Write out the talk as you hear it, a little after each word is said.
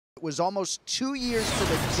It was almost 2 years to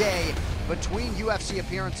the day between UFC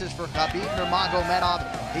appearances for Khabib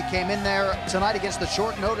Nurmagomedov. He came in there tonight against the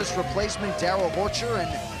short notice replacement Darrell, and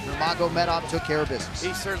Nurmagomedov took care of business.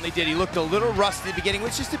 He certainly did. He looked a little rusty at the beginning,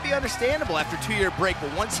 which is to be understandable after a 2-year break.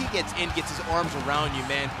 But once he gets in, gets his arms around you,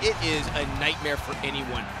 man, it is a nightmare for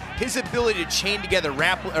anyone. His ability to chain together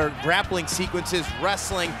grappling sequences,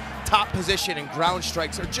 wrestling, top position, and ground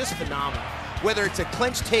strikes are just phenomenal. Whether it's a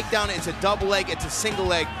clinch takedown, it's a double leg, it's a single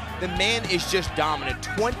leg, the man is just dominant.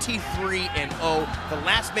 23-0. The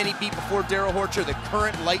last man he beat before Darrell, the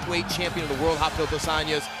current lightweight champion of the world, Rafael dos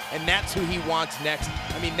Anjos, and that's who he wants next.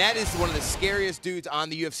 I mean, that is one of the scariest dudes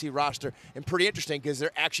on the UFC roster, and pretty interesting because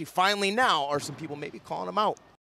there actually finally now are some people maybe calling him out.